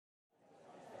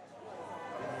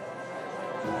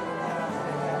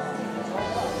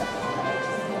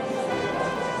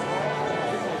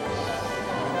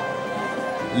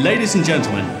Ladies and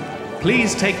gentlemen,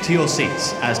 please take to your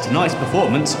seats as tonight's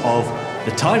performance of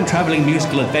the time-travelling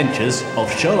musical adventures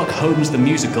of Sherlock Holmes the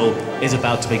Musical is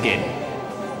about to begin.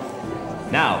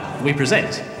 Now, we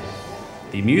present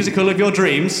the musical of your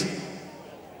dreams,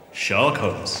 Sherlock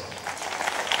Holmes.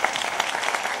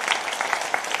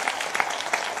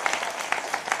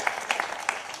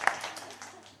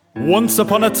 Once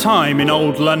upon a time in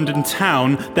old London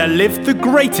town, there lived the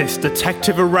greatest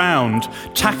detective around.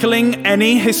 Tackling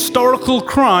any historical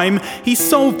crime, he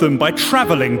solved them by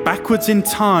travelling backwards in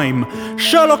time.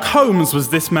 Sherlock Holmes was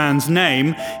this man's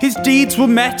name. His deeds were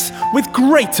met with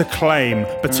great acclaim.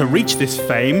 But to reach this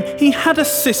fame, he had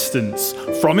assistance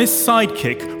from his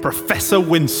sidekick, Professor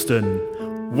Winston.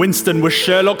 Winston was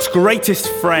Sherlock's greatest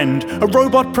friend, a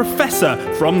robot professor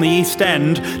from the East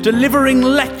End, delivering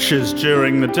lectures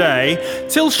during the day,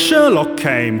 till Sherlock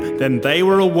came, then they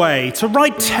were away to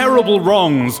right terrible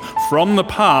wrongs from the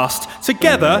past.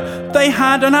 Together, they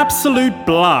had an absolute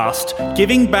blast,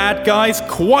 giving bad guys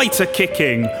quite a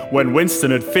kicking. When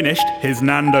Winston had finished his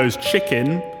Nando's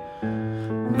chicken,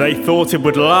 they thought it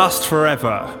would last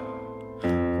forever,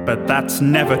 but that's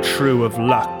never true of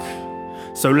luck.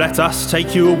 So let us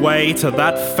take you away to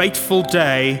that fateful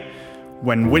day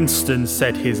when Winston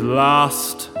said his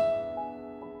last...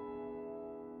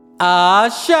 Ah,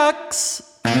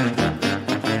 shucks!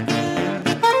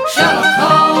 Sherlock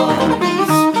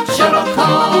Holmes, Sherlock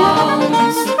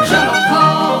Holmes, Sherlock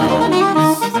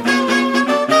Holmes.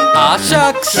 Ah,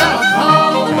 shucks! Sherlock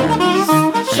Holmes,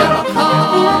 Sherlock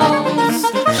Holmes,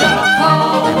 Sherlock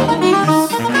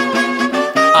Holmes.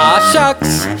 Ah,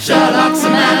 shucks! Sherlock's a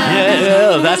man,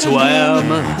 Yeah, that's who I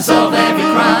am. solve every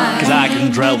crime. 'Cause I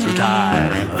can drill through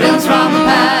time. Villains from the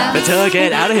past, Better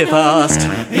get out of here fast.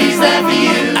 he's there for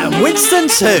you. And Winston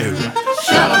too!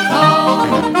 Sherlock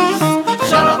Holmes,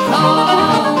 Sherlock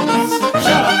Holmes,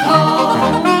 Sherlock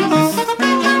Holmes.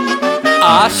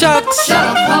 Ah, shucks!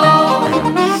 Sherlock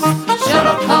Holmes,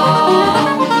 Sherlock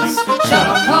Holmes,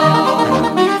 Sherlock Holmes.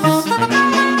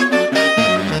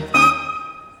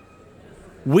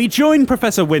 We join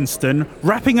Professor Winston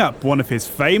wrapping up one of his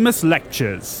famous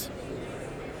lectures.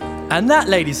 And that,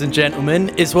 ladies and gentlemen,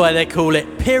 is why they call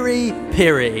it Piri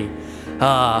Piri.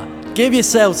 Ah, give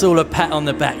yourselves all a pat on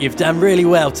the back. You've done really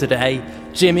well today.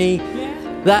 Jimmy,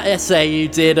 that essay you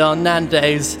did on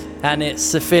Nando's and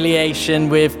its affiliation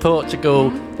with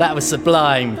Portugal, that was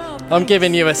sublime. I'm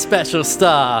giving you a special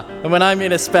star. And when I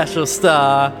mean a special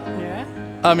star,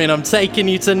 I mean I'm taking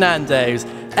you to Nando's.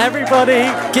 Everybody,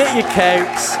 get your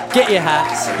coats, get your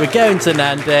hats. We're going to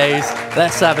Nando's.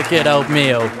 Let's have a good old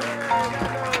meal.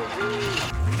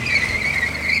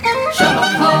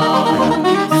 Sherlock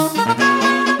Holmes.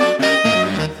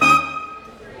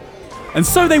 And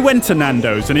so they went to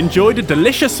Nando's and enjoyed a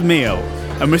delicious meal,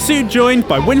 and were soon joined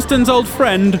by Winston's old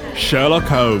friend, Sherlock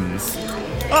Holmes.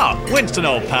 Ah, Winston,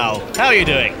 old pal. How are you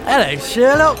doing? Hello,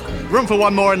 Sherlock. Room for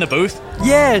one more in the booth?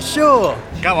 Yeah, sure.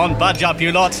 Come on, budge up,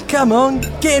 you lot. Come on,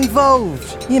 get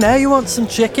involved. You know, you want some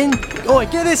chicken? Oi,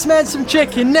 get this man some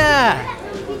chicken now.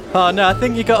 Oh no, I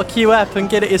think you got to queue up and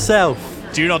get it yourself.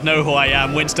 Do you not know who I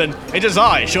am, Winston? It is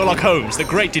I, Sherlock Holmes, the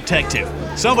great detective.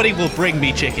 Somebody will bring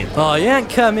me chicken. Oh, you ain't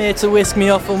come here to whisk me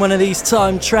off on one of these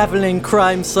time-travelling,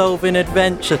 crime-solving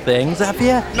adventure things, have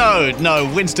you? No,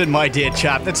 Winston, my dear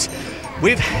chap,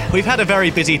 We've had a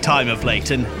very busy time of late,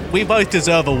 and we both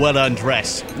deserve a well-earned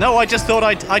rest. No, I just thought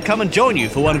I'd come and join you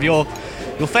for one of your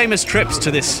famous trips to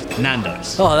this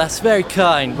Nando's. Oh, that's very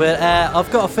kind, but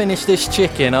I've got to finish this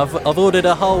chicken. I've ordered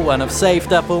a whole one. I've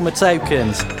saved up all my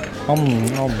tokens.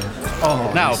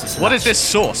 Now, what is this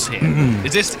sauce here?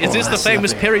 Is this the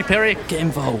famous piri piri? Get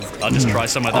involved. I'll just try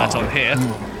some of that on here.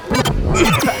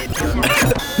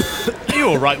 Are you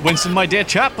all right, Winston, my dear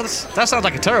chap? That sounds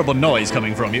like a terrible noise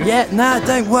coming from you. Yeah, no,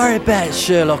 don't worry about it,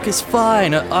 Sherlock. It's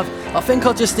fine. I think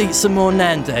I'll just eat some more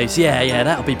Nando's. Yeah,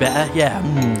 that'll be better. Yeah.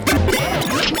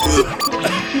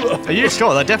 Are you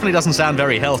sure? That definitely doesn't sound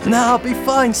very healthy. No, I'll be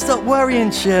fine. Stop worrying,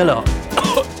 Sherlock.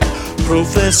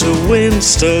 Professor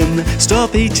Winston,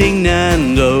 stop eating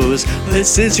Nando's.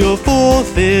 This is your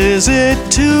fourth visit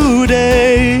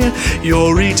today.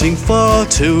 You're eating far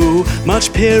too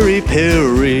much piri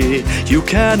piri. You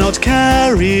cannot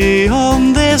carry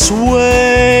on this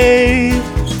way.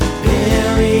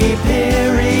 Piri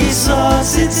Piri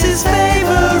sauce, it's his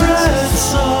favorite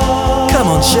sauce. Come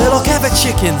on, Sherlock, have a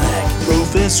chicken leg.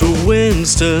 Professor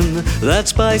Winston, that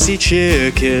spicy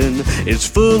chicken, it's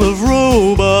full of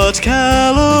robot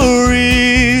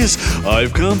calories.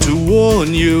 I've come to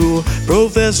warn you,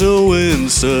 Professor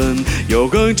Winston, you're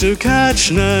going to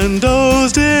catch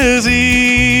Nando's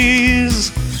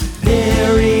disease.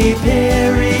 Piri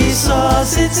piri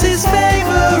sauce, it's his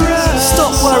favourite.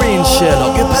 Stop worrying,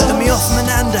 Sherlock. You're better me off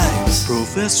Menando's.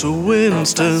 Professor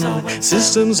Winston,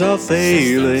 systems are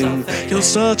failing. You're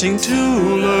starting to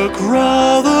look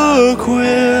rather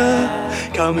queer.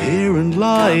 Come here and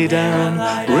lie down,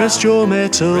 rest your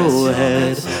metal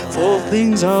head, for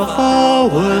things are far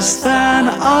worse than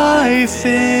I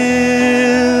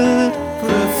feared.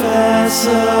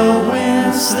 Professor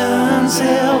Winston's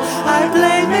ill, I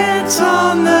blame it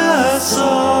on the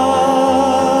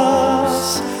sauce.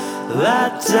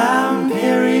 That damn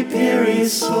piri piri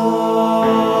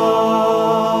sauce.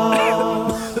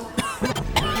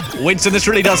 Winston, this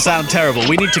really does sound terrible.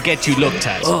 We need to get you looked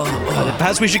at.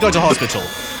 Perhaps we should go to hospital.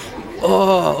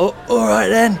 Oh, all right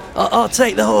then. I'll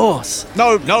take the horse.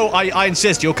 No, I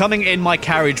insist. You're coming in my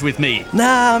carriage with me.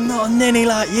 Nah, I'm not a ninny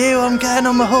like you. I'm going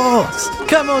on my horse.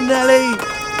 Come on, Nelly.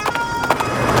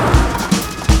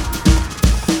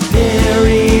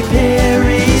 Piri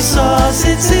piri sauce,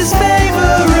 it's his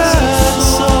favourite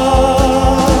sauce.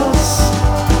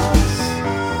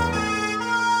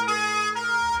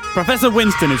 Professor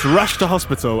Winston is rushed to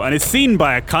hospital and is seen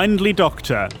by a kindly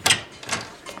doctor.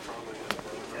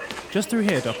 Just through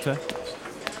here, Doctor.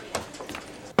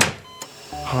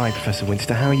 Hi, Professor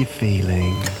Winston. How are you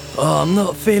feeling? Oh, I'm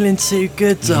not feeling too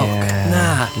good, Doc.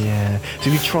 Nah. Yeah.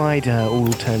 So we've tried all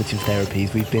alternative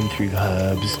therapies. We've been through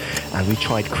herbs and we've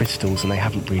tried crystals and they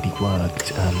haven't really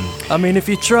worked. I mean, if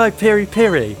you try piri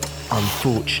piri.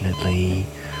 Unfortunately,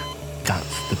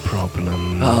 that's the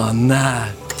problem. Oh, nah.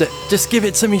 Just give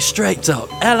it to me straight, Doc.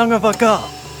 How long have I got?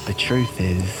 The truth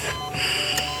is,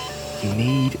 you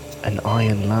need an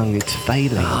iron lung. It's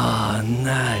failing. Oh,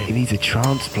 no. It needs a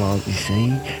transplant, you see.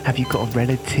 Have you got a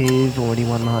relative or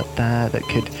anyone like that that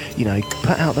could,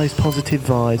 put out those positive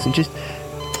vibes and just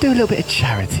do a little bit of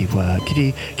charity work? Give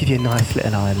you a nice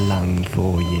little iron lung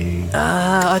for you?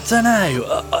 I don't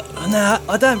know. No,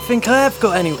 I don't think I have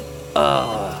got any...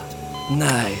 Oh,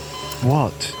 no.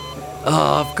 What?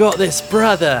 Oh, I've got this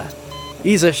brother.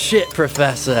 He's a shit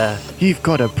professor. You've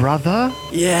got a brother?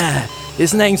 Yeah.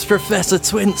 His name's Professor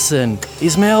Twinson.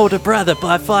 He's my older brother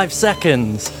by 5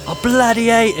 seconds. I bloody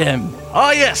hate him.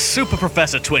 Ah yes, Super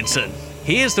Professor Twinson.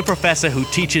 He is the professor who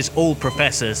teaches all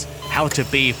professors how to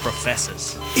be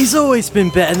professors. He's always been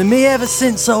better than me ever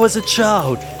since I was a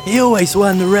child. He always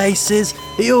won the races.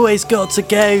 He always got to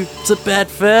go to bed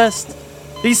first.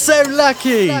 He's so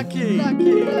lucky.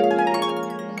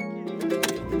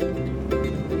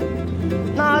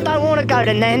 No, I don't want to go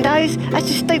to Nando's. That's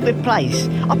a stupid place.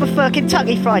 I prefer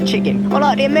Kentucky Fried Chicken. I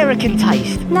like the American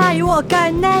taste. No, you want to go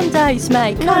to Nando's,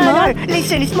 mate. Come No, on.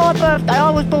 listen, it's my birthday. I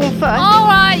was born first. All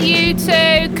right, you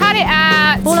two, cut it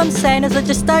out. All I'm saying is I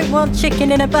just don't want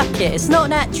chicken in a bucket. It's not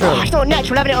natural. Oh, it's not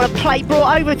natural having it on a plate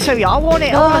brought over to you. I want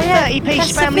it on a 30-piece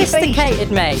That's family feast. sophisticated,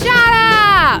 mate. Shut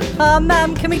up! Oh,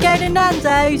 Mum, can we go to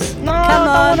Nando's? No, Come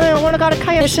on. I want to go to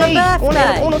KFC. It's my I want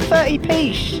birthday. it on a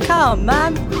 30-piece. Come on,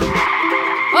 Mum.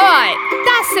 All right,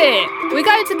 that's it. We're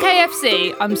going to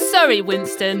KFC. I'm sorry,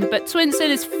 Winston, but Twinson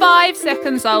is 5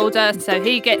 seconds older, so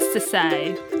he gets to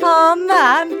say. Oh,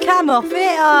 Mum, come off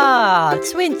it. Ah,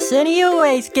 Twinson, he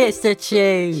always gets to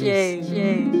choose.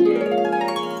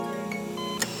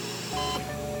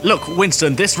 Look,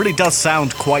 Winston, this really does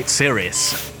sound quite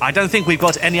serious. I don't think we've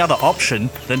got any other option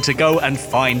than to go and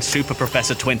find Super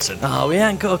Professor Twinson. Oh, we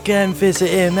ain't got to go and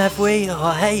visit him, have we? Oh,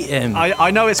 I hate him.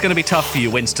 I know it's going to be tough for you,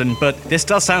 Winston, but this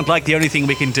does sound like the only thing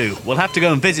we can do. We'll have to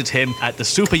go and visit him at the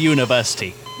Super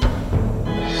University.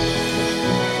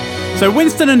 So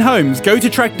Winston and Holmes go to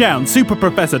track down Super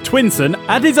Professor Twinson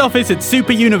at his office at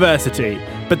Super University,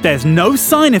 but there's no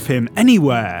sign of him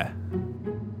anywhere.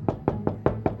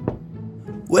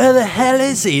 Where the hell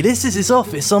is he? This is his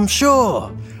office, I'm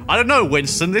sure. I don't know,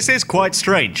 Winston, this is quite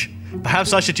strange.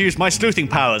 Perhaps I should use my sleuthing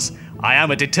powers. I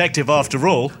am a detective after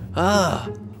all.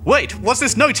 Wait, what's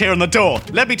this note here on the door?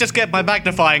 Let me just get my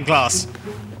magnifying glass.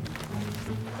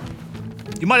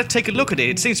 You might have taken a look at it.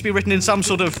 It seems to be written in some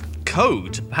sort of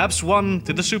code. Perhaps one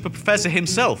that the Super Professor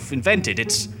himself invented.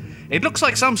 It looks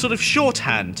like some sort of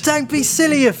shorthand. Don't be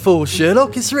silly, you fool,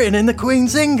 Sherlock. It's written in the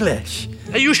Queen's English.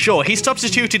 Are you sure? He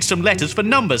substituted some letters for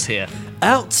numbers here.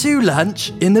 Out to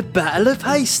lunch in the Battle of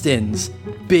Hastings.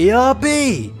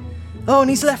 BRB. Oh, and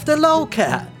he's left a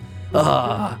lolcat.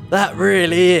 Ah, that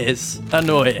really is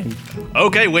annoying.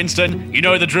 Okay, Winston, you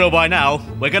know the drill by now.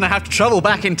 We're gonna have to travel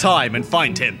back in time and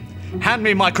find him. Hand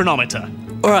me my chronometer.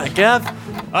 All right, Gav.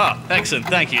 Ah, excellent,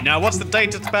 thank you. Now, what's the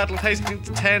date of the Battle of Hastings?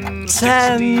 10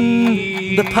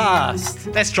 the past.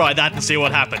 Let's try that and see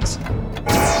what happens.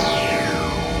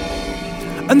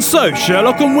 And so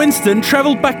Sherlock and Winston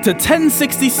travelled back to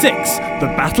 1066, the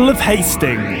Battle of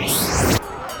Hastings.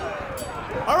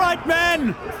 All right,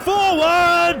 men,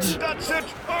 forward! That's it,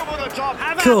 over the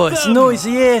top. Cool, it's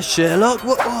noisy here, Sherlock.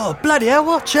 Oh, bloody hell,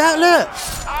 watch out, look.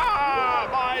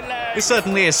 This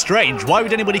certainly is strange. Why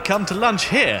would anybody come to lunch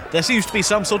here? There seems to be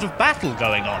some sort of battle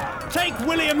going on. Take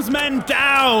William's men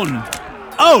down!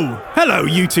 Oh, hello,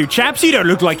 you two chaps. You don't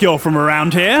look like you're from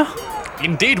around here.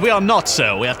 Indeed we are not,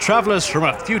 sir. We are travellers from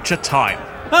a future time.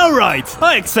 All right,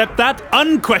 I accept that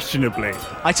unquestionably.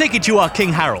 I take it you are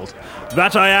King Harold.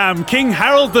 That I am, King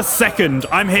Harold II.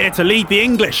 I'm here to lead the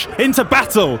English into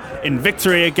battle in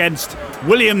victory against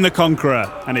William the Conqueror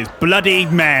and his bloody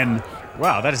men.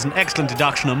 Wow, that is an excellent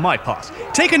deduction on my part.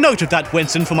 Take a note of that,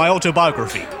 Winston, for my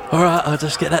autobiography. All right, I'll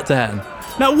just get that down.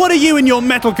 Now, what are you and your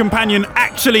metal companion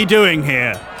actually doing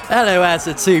here? Hello,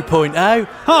 Hazard 2.0.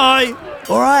 Hi!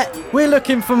 All right, we're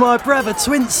looking for my brother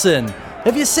Twinson.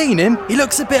 Have you seen him? He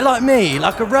looks a bit like me,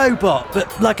 like a robot,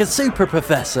 but like a super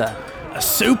professor. A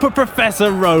super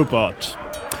professor robot.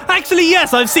 Actually,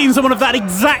 yes, I've seen someone of that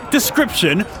exact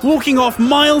description walking off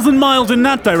miles and miles in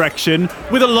that direction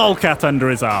with a lolcat under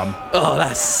his arm. Oh,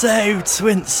 that's so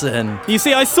Twinson. You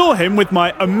see, I saw him with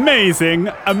my amazing,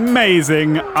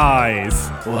 amazing eyes.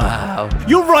 Wow.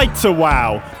 You're right to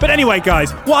wow. But anyway,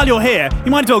 guys, while you're here,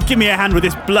 you might as well give me a hand with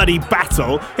this bloody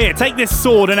battle. Here, take this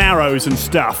sword and arrows and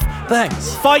stuff.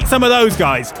 Thanks. Fight some of those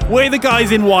guys. We're the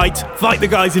guys in white, fight the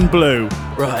guys in blue.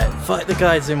 Right, fight the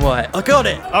guys in white. I got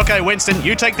it. Okay, Winston,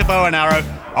 you take the bow and arrow.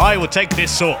 I will take this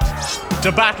sword.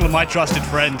 To battle, my trusted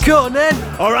friend. Go on, then.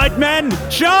 All right, men,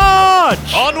 charge!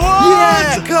 Onward!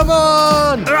 Yeah, come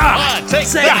on! Take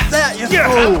Take that, you Yeah,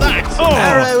 fool! that. Oh.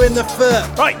 Arrow in the foot.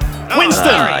 Right,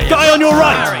 Winston, guy on your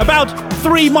right, about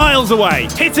 3 miles away.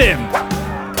 Hit him.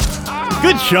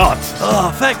 Good shot.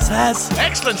 Oh, thanks, Haz.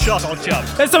 Excellent shot, old chum.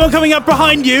 There's someone coming up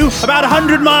behind you, about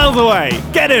 100 miles away.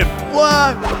 Get him.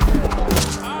 Whoa!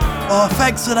 Oh,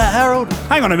 thanks for that, Harold.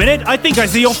 Hang on a minute, I think I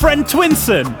see your friend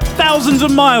Twinson. Thousands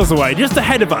of miles away, just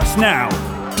ahead of us now.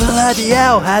 Bloody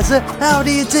hell, Hazard. How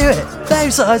do you do it?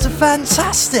 Those eyes are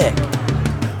fantastic.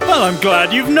 Well, I'm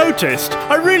glad you've noticed.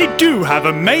 I really do have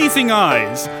amazing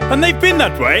eyes. And they've been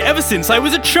that way ever since I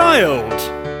was a child.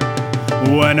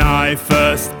 When I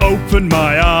first opened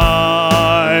my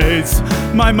eyes,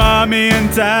 my mommy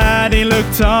and daddy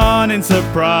looked on in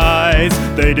surprise.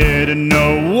 They didn't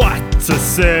know what to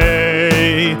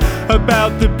say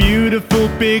about the beautiful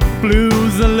big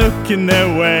blues that look in their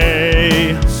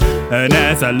way. And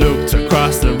as I looked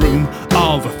across the room,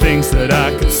 all the things that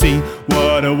I could see,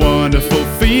 what a wonderful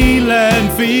feeling.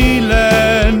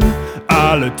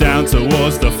 I looked down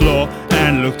towards the floor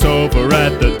and looked over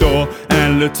at the door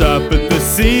and looked up at the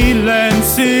ceiling,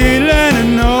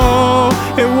 and oh,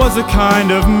 it was a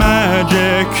kind of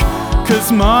magic,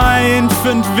 'cause my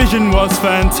infant vision was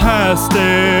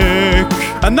fantastic.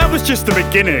 And that was just the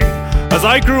beginning. As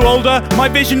I grew older, my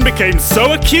vision became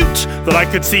so acute that I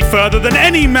could see further than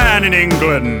any man in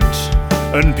England.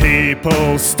 And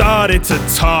people started to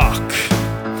talk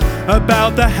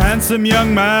about the handsome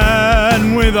young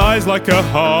man with eyes like a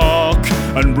hawk,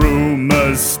 and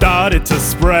rumors started to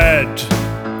spread,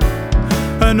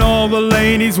 and all the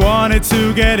ladies wanted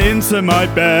to get into my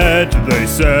bed. They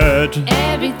said,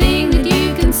 everything that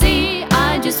you can see,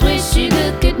 I just wish you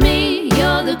look at me.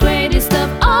 You're the greatest of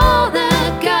all the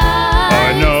guys.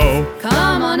 I know,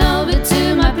 Come on over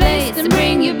to my place and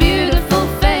bring your beautiful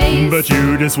face. but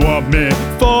you just want me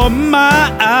for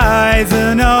my eyes.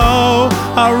 And oh,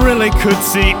 I really could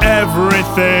see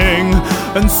everything,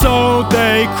 and so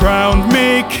they crowned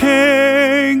me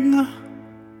king.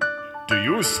 Do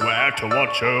you swear to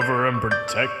watch over and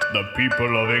protect the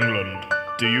people of England?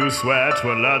 Do you swear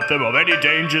to alert them of any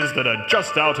dangers that are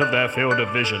just out of their field of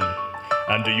vision?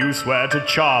 And do you swear to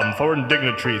charm foreign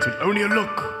dignitaries with only a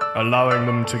look, allowing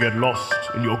them to get lost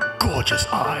in your gorgeous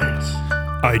eyes?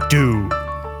 I do.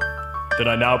 Then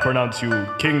I now pronounce you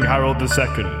King Harold II.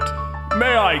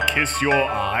 May I kiss your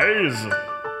eyes?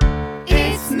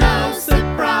 It's no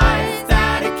surprise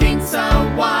that a king so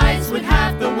wise would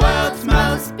have the world's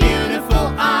most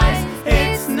beautiful eyes.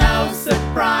 It's no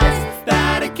surprise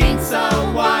that a king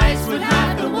so wise would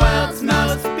have the world's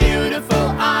most beautiful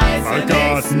eyes. I And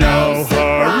got it's no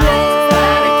surprise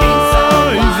that a king so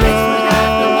wise would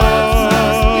have the world's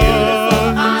most beautiful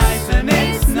eyes. And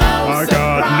it's no I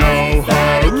got no surprise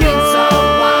that a king so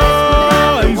wise would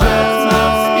have the world's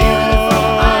most beautiful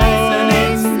eyes. And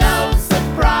it's no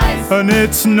surprise. And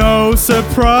it's no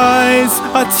surprise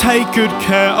I take good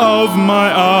care of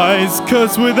my eyes,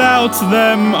 'cause without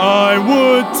them I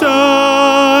would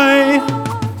die.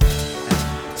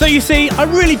 So you see, I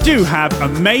really do have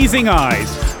amazing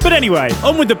eyes. But anyway,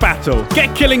 on with the battle.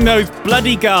 Get killing those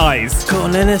bloody guys. Come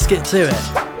on then, let's get to it.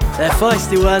 They're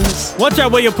feisty ones. Watch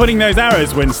out where you're putting those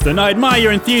arrows, Winston. I admire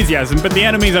your enthusiasm, but the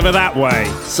enemy's over that way.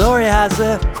 Sorry,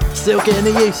 Hazza. Still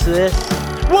getting the use of this.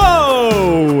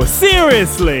 Whoa!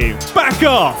 Seriously? Back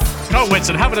off! Come on,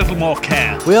 Winston, have a little more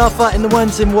care. We are fighting the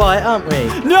ones in white, aren't we?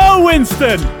 No,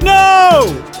 Winston! No!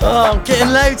 Oh, I'm getting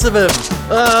loads of them.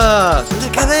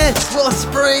 Look at this. What a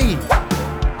spree.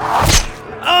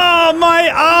 Ah,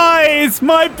 my eyes!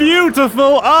 My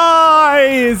beautiful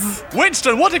eyes!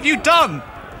 Winston, what have you done?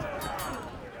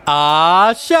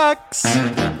 Ah, shucks.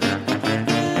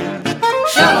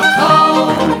 Sherlock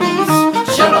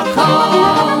Holmes, Sherlock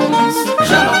Holmes,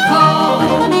 Sherlock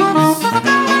Holmes.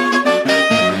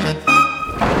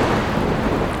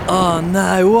 Oh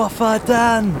no, what have I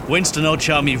done? Winston, old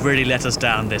chum, you've really let us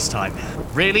down this time.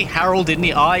 Really? Harold in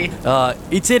the eye?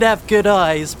 He did have good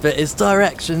eyes, but his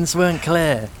directions weren't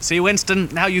clear. See, Winston,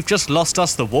 now you've just lost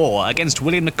us the war against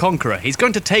William the Conqueror. He's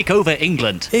going to take over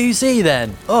England. Who's he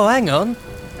then? Oh, hang on.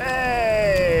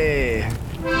 Hey!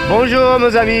 Bonjour,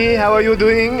 mes amis. How are you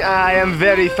doing? I am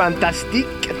very fantastic,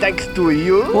 thanks to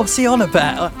you. What's he on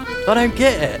about? I don't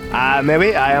get it.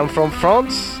 Maybe I am from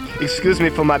France. Excuse me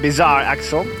for my bizarre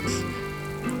accent.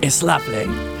 It's lovely.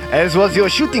 As was your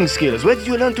shooting skills. Where did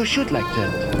you learn to shoot like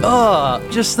that? Oh,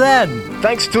 just then.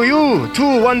 Thanks to you,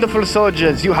 two wonderful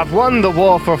soldiers, you have won the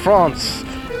war for France.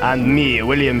 And me,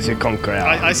 William the Conqueror.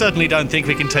 I certainly don't think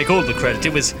we can take all the credit.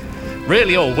 It was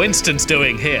really all Winston's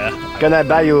doing here. Can I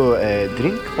buy you a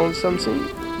drink or something?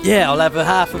 Yeah, I'll have a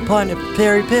half a pint of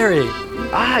piri piri.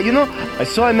 You know, I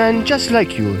saw a man just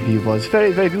like you. He was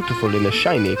very, very beautiful in a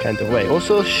shiny kind of way.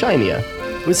 Also shinier.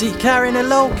 Was he carrying a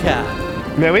lolcat?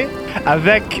 Mais oui,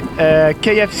 avec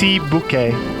KFC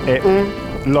bouquet et un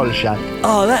lolcat.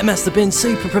 Oh, that must have been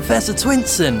Super Professor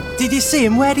Twinson. Did you see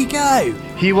him? Where'd he go?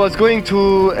 He was going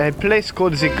to a place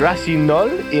called the Grassy Knoll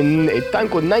in a time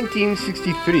called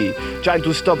 1963, trying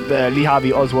to stop Lee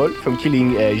Harvey Oswald from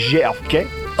killing JFK.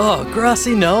 Oh,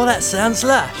 Grassy Knoll, that sounds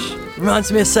lush.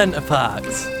 Reminds me of Centre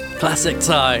Parks. Classic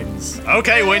times.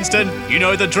 Okay, Winston, you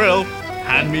know the drill.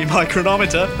 Hand me my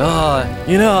chronometer. Oh,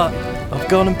 you know what? I've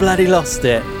gone and bloody lost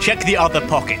it. Check the other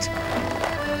pocket.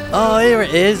 Oh, here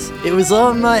it is. It was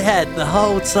on my head the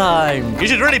whole time. You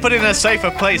should really put it in a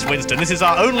safer place, Winston. This is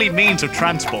our only means of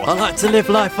transport. I like to live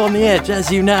life on the edge,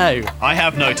 as you know. I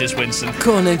have noticed, Winston.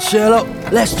 Come on then, Sherlock.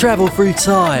 Let's travel through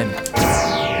time.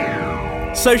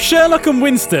 So Sherlock and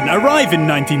Winston arrive in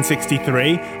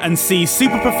 1963 and see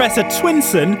Super Professor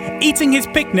Twinson eating his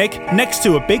picnic next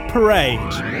to a big parade.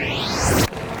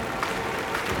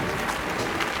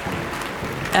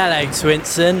 Hello,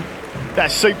 Twinson.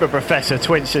 That's Super Professor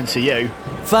Twinson to you.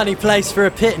 Funny place for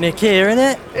a picnic here,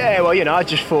 innit? Yeah, well, you know, I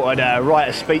just thought I'd write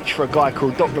a speech for a guy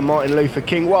called Dr. Martin Luther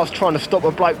King whilst trying to stop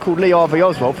a bloke called Lee Harvey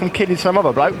Oswald from killing some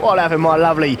other bloke while having my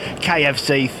lovely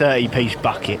KFC 30-piece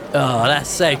bucket. Oh, that's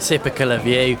so typical of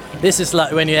you. This is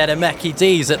like when you had a Mackie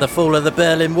D's at the fall of the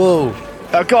Berlin Wall.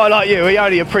 A guy like you, he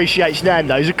only appreciates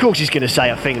Nando's. Of course he's going to say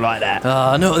a thing like that.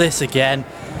 Oh, not this again.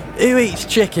 Who eats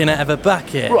chicken out of a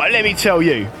bucket? Right, let me tell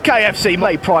you. KFC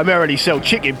may primarily sell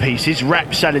chicken pieces,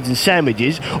 wraps, salads and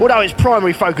sandwiches. Although its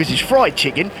primary focus is fried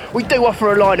chicken, we do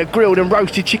offer a line of grilled and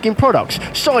roasted chicken products,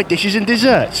 side dishes and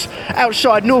desserts.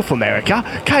 Outside North America,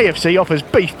 KFC offers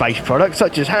beef-based products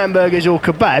such as hamburgers or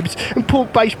kebabs and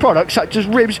pork-based products such as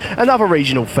ribs and other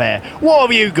regional fare. What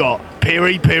have you got?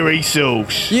 Piri piri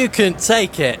sauce. You couldn't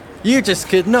take it. You just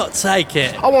could not take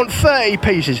it. I want 30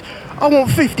 pieces. I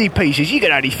want 50 pieces. You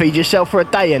can only feed yourself for a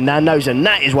day in Nando's, and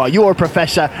that is why you're a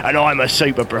professor and I'm a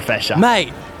super professor.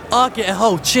 Mate, I'll get a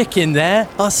whole chicken there.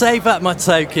 I'll save up my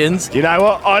tokens. You know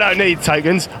what? I don't need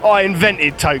tokens. I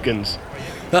invented tokens.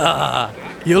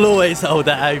 You'll always hold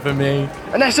that over me.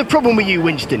 And that's the problem with you,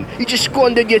 Winston. You just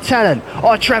squandered your talent.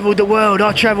 I travelled the world,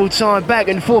 I travelled time back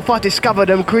and forth. I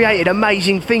discovered and created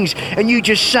amazing things, and you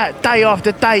just sat day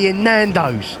after day in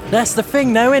Nando's. That's the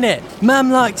thing though, innit?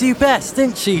 Mum liked you best,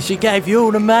 didn't she? She gave you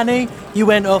all the money. You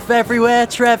went off everywhere,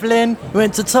 travelling. You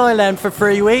went to Thailand for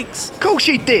 3 weeks. Of course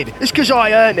she did. It's because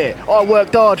I earned it. I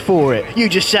worked hard for it. You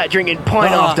just sat drinking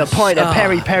pint after pint of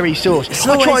peri-peri sauce. It's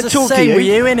I always try and the talk to same you. with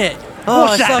you, innit? Oh,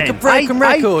 What's it's that like then? a broken Eh?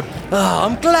 record. Oh,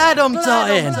 I'm glad I'm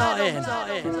dying.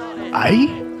 Eh?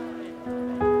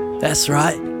 That's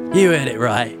right. You heard it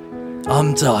right.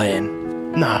 I'm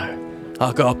dying. No.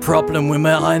 I've got a problem with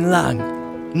my iron lung.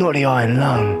 Not the iron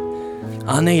lung.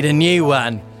 I need a new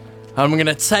one. I'm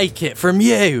gonna take it from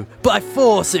you, by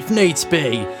force if needs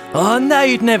be. Oh, I know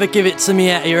you'd never give it to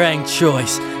me out of your own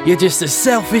choice. You're just a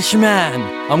selfish man.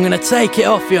 I'm gonna take it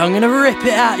off you. I'm gonna rip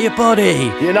it out of your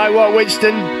body. You know what,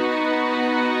 Winston?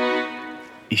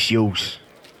 It's yours.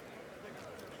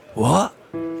 What?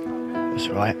 That's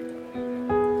right.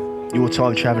 Your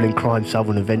time-travelling crime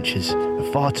solving adventures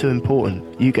are far too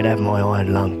important. You can have my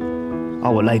iron lung. I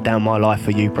will lay down my life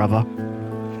for you, brother.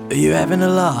 Are you having a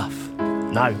laugh?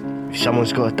 No. If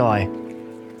someone's got to die,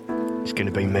 it's going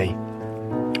to be me.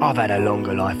 I've had a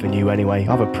longer life than you anyway.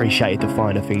 I've appreciated the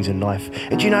finer things in life.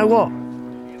 And do you know what?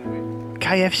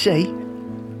 KFC? A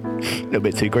little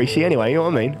bit too greasy anyway, you know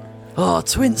what I mean? Oh,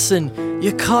 Twinson,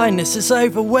 your kindness is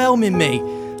overwhelming me.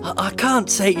 I can't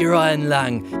take your iron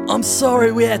lung. I'm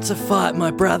sorry we had to fight,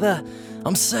 my brother.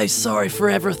 I'm so sorry for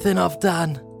everything I've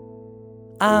done.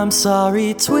 I'm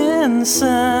sorry,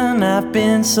 Twinson, I've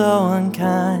been so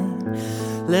unkind.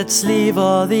 Let's leave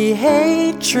all the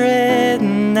hatred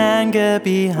and anger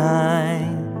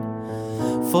behind.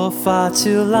 For far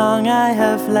too long I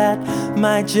have let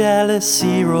my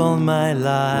jealousy rule my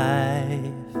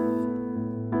life.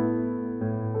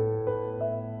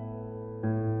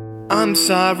 I'm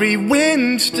sorry,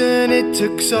 Winston, it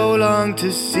took so long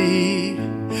to see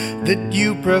that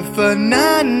you prefer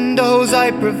Nando's,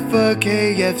 I prefer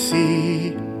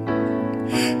KFC.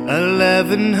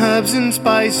 11 herbs and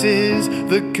spices,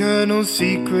 the Colonel's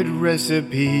secret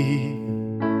recipe.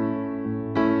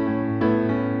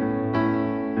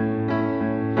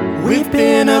 We've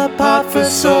been apart for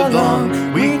so long,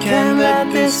 we can't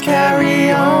let this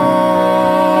carry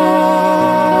on.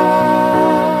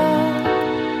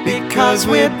 Because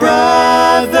we're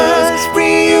brothers,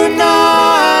 reunited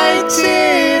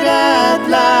at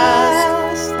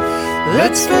last.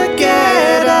 Let's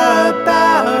forget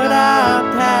about our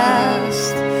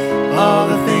past, all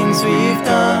the things we've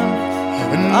done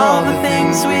and all the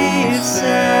things we've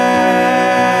said.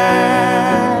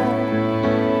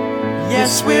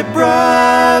 Yes, we're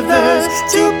brothers,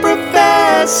 two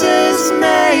professors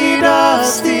made of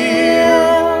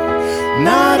steel,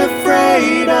 not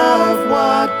afraid of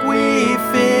what we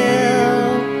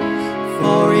feel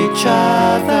for each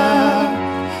other.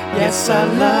 Yes, I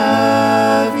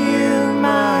love you,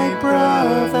 my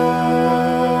brother.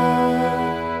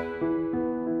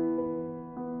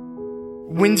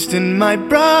 Winston, my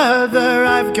brother,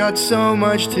 I've got so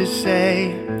much to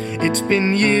say. It's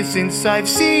been years since I've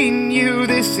seen you,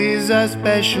 this is a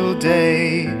special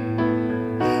day.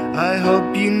 I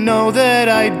hope you know that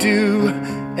I'd do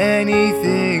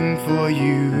anything for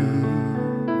you.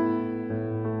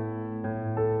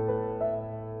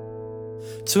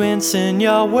 Twinson,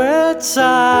 your words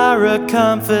are a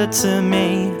comfort to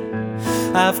me.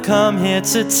 I've come here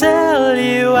to tell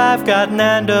you I've got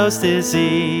Nando's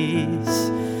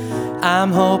disease.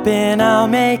 I'm hoping I'll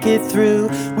make it through,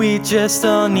 we just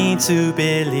all need to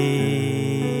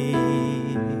believe.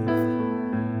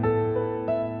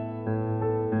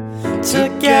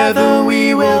 Together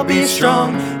we will be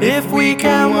strong if we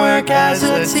can work as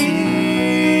a team.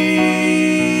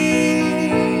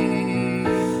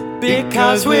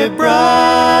 Because we're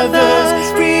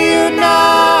brothers, reunited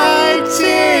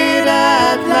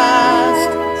at last.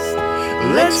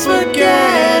 Let's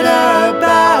forget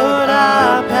about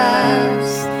our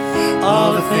past,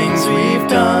 all the things we've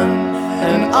done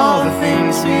and all the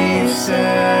things we've said.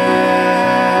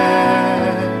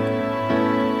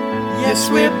 Yes,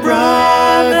 we're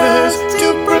brothers,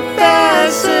 two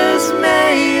professors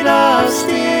made of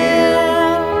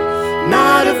steel,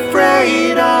 not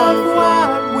afraid of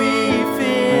what we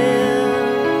feel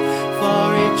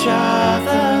for each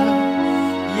other.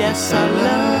 Yes, I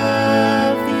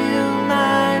love you,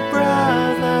 my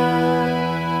brother.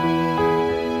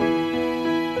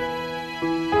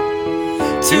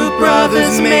 Two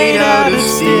brothers made out of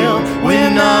steel, we're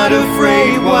not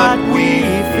afraid what we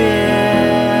feel.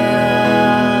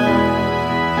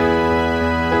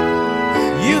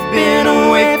 You've been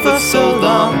away for so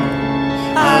long,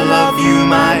 I love you,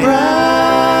 my brother.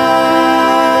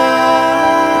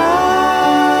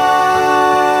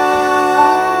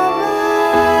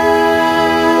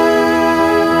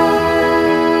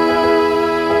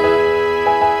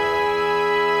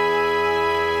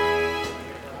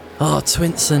 Oh,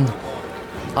 Twinson,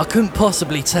 I couldn't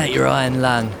possibly take your iron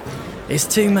lung. It's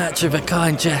too much of a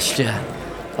kind gesture.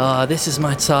 Oh, this is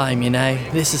my time, you know.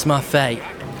 This is my fate.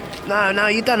 No,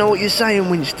 you don't know what you're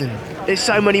saying, Winston. There's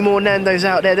so many more Nando's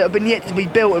out there that have been yet to be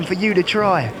built and for you to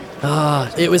try.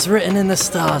 Ah, it was written in the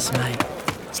stars, mate.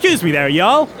 Excuse me there,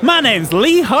 y'all. My name's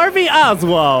Lee Harvey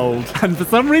Oswald, and for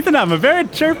some reason I'm a very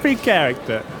chirpy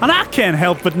character. And I can't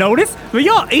help but notice that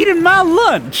y'all eating my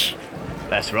lunch.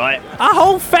 That's right. A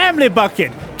whole family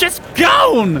bucket, just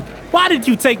gone! Why did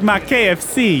you take my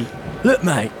KFC? Look,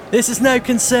 mate, this is no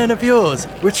concern of yours.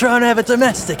 We're trying to have a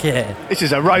domestic here. This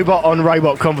is a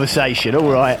robot-on-robot conversation,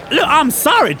 all right? Look, I'm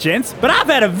sorry, gents, but I've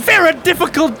had a very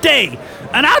difficult day,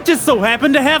 and I just so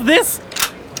happen to have this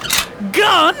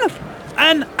gun,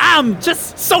 and I'm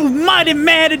just so mighty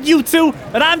mad at you two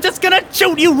that I'm just gonna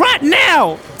shoot you right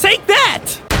now! Take that!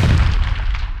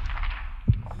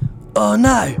 Oh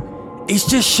no! He's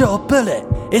just shot a bullet.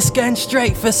 It's going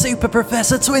straight for Super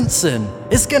Professor Twinson.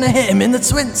 It's gonna hit him in the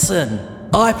Twinson.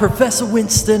 I, Professor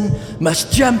Winston,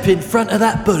 must jump in front of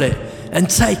that bullet and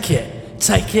take it.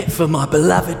 Take it for my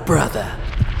beloved brother.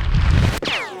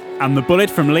 And the bullet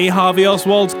from Lee Harvey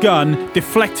Oswald's gun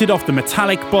deflected off the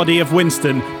metallic body of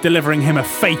Winston, delivering him a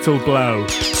fatal blow.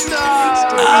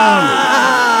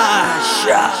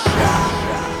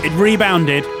 It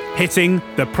rebounded, hitting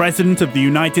the President of the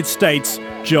United States,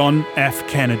 John F.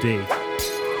 Kennedy.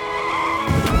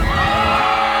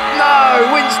 No,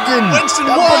 Winston! Winston,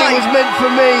 that why? bullet was meant for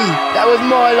me! That was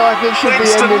my life that should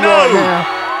Winston, be ending no! right now.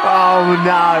 Oh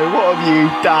no, what have you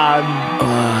done?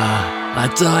 I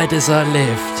died as I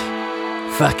lived,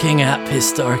 fucking up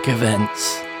historic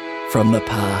events from the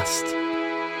past.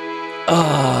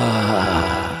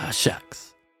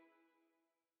 Shucks.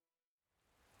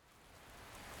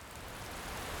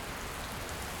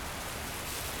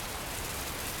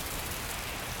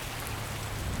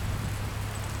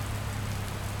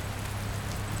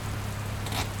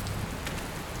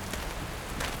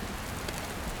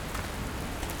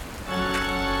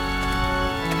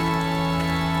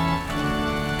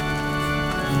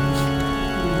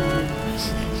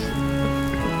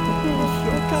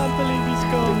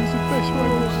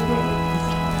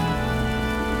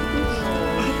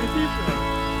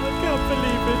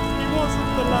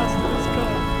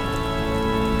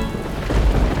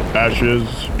 Ashes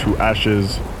to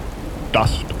ashes,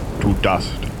 dust to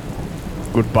dust.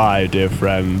 Goodbye, dear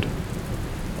friend.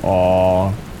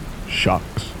 Aw,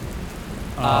 shucks.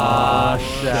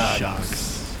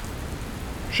 Shucks.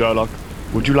 Sherlock,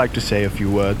 would you like to say a few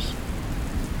words?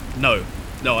 No,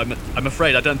 I'm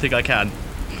afraid I don't think I can.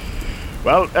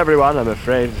 Well, everyone, I'm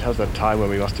afraid it has that time when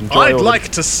we must enjoy I'd all like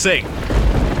to sing.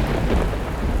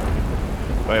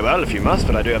 Very well, if you must,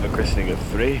 but I do have a christening of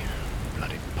 3.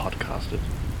 Bloody podcasters.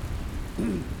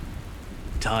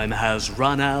 Time has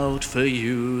run out for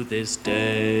you this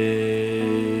day.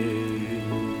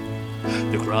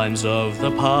 The crimes of the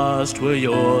past were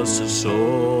yours to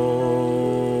solve.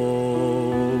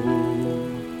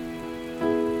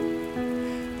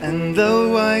 And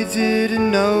though I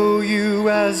didn't know you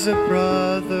as a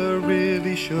brother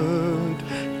really should,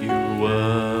 You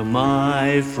were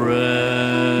my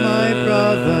friend. my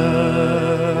brother,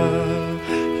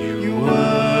 You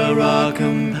were our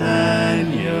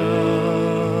companion.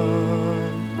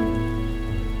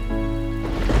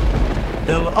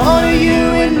 They'll Honor you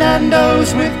in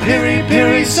Nando's with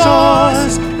piri-piri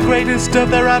sauce. greatest of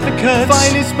their advocates.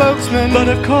 Finest spokesman, But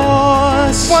of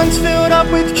course, once filled up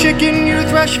with chicken, you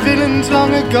thrashed villains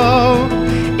long ago.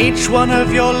 each one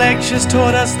of your lectures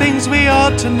taught us things we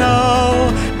ought to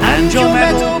know. And your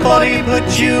metal body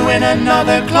put you in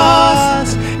another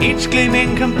class. Each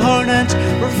gleaming component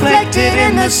reflected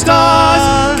in the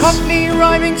stars. Cockney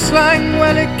rhyming slang,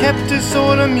 well, it kept us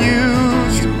all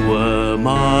amused. You were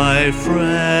my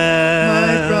friend.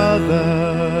 My brother,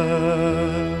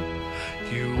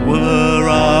 You were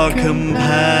our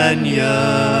companion.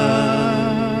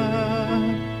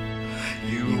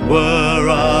 You were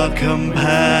our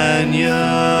companion.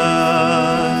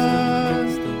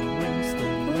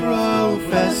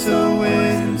 Professor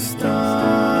Winston.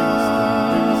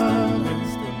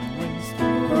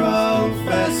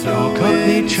 Professor Your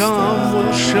Cockney charm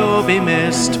will sure be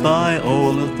missed by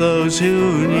all of those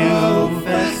who knew.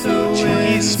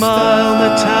 Cheeky smile,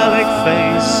 metallic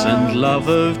face, and love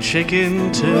of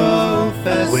chicken too.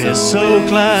 We're so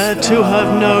glad to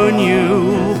have known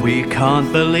you. We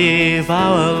can't believe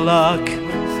our luck.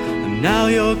 And now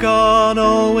you're gone,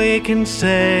 all we can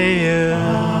say is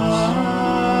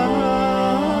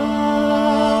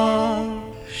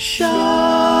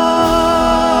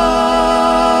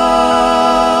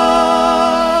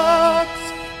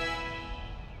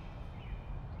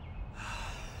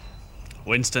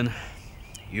Winston,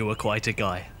 you were quite a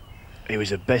guy. He was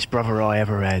the best brother I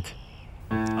ever had.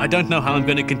 I don't know how I'm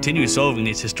going to continue solving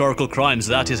these historical crimes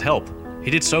without his help.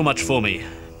 He did so much for me.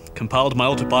 Compiled my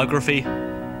autobiography.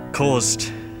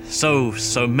 Caused so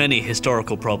many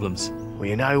historical problems. Well,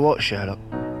 you know what, Sherlock?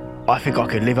 I think I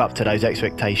could live up to those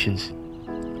expectations.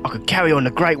 I could carry on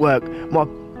the great work my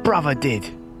brother did.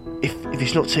 If if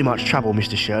it's not too much trouble,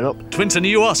 Mr. Sherlock. Twinson, are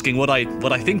you asking what I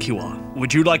think you are?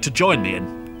 Would you like to join me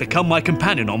and become my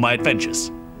companion on my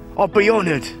adventures? I'd be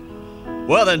honoured.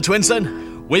 Well then,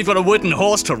 Twinson, we've got a wooden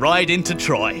horse to ride into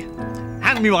Troy.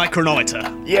 Hand me my chronometer.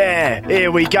 Yeah,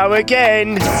 here we go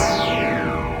again.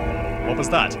 What was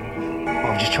that?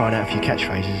 I'm just trying out a few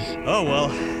catchphrases. Oh well,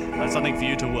 that's something for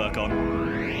you to work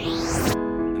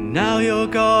on. Now you're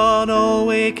gone, all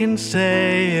we can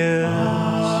say is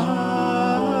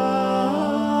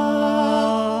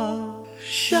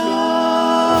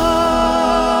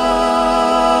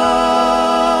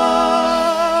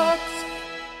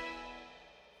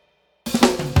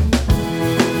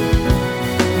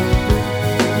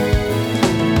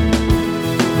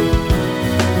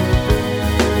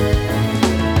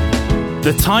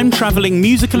The time-travelling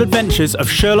musical adventures of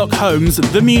Sherlock Holmes,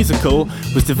 the musical,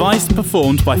 was devised and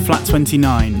performed by Flat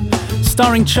 29,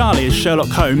 starring Charlie as Sherlock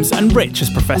Holmes and Rich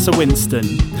as Professor Winston,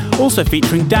 also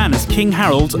featuring Dan as King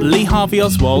Harold, Lee Harvey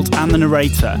Oswald and the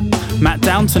narrator, Matt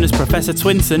Downton as Professor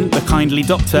Twinson, the kindly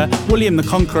doctor, William the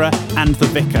Conqueror and the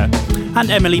vicar, and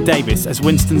Emily Davis as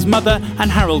Winston's mother and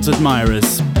Harold's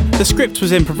admirers. The script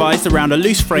was improvised around a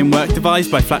loose framework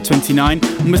devised by Flat 29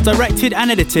 and was directed and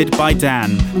edited by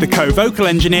Dan. The co-vocal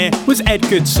engineer was Ed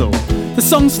Goodsall. The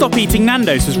song Stop Eating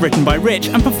Nando's was written by Rich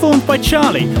and performed by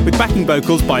Charlie, with backing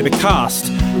vocals by the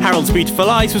cast. Harold's Beautiful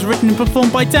Eyes was written and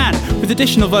performed by Dan, with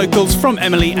additional vocals from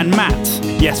Emily and Matt.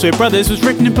 Yes We're Brothers was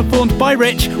written and performed by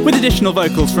Rich, with additional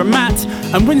vocals from Matt,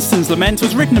 and Winston's Lament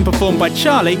was written and performed by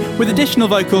Charlie, with additional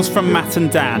vocals from Matt and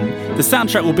Dan. The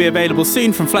soundtrack will be available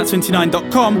soon from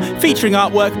flat29.com, featuring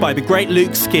artwork by the great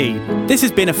Luke Ski. This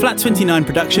has been a Flat 29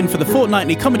 production for the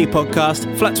fortnightly comedy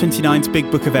podcast, Flat 29's Big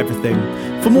Book of Everything.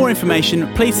 For more information,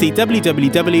 please see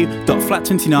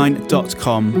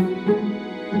www.flat29.com.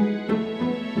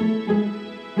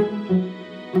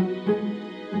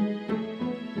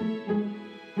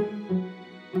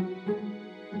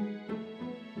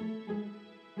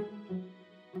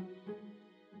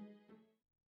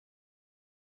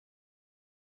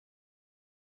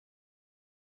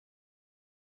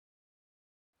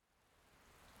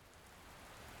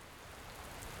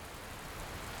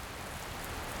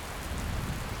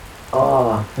 Oh,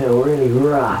 I feel really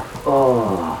rough.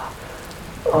 Oh,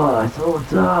 it's all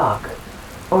dark.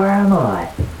 Where am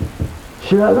I?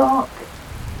 Sherlock?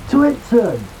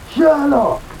 Twinson?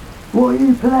 Sherlock? What are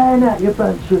you playing at, you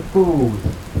bunch of fools?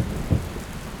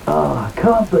 Oh, I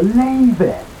can't believe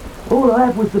it. All I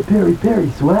had was the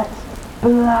piri-piri sweats.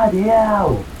 Bloody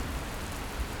hell.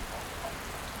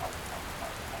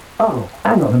 Oh,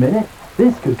 hang on a minute.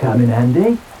 This could come in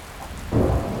handy.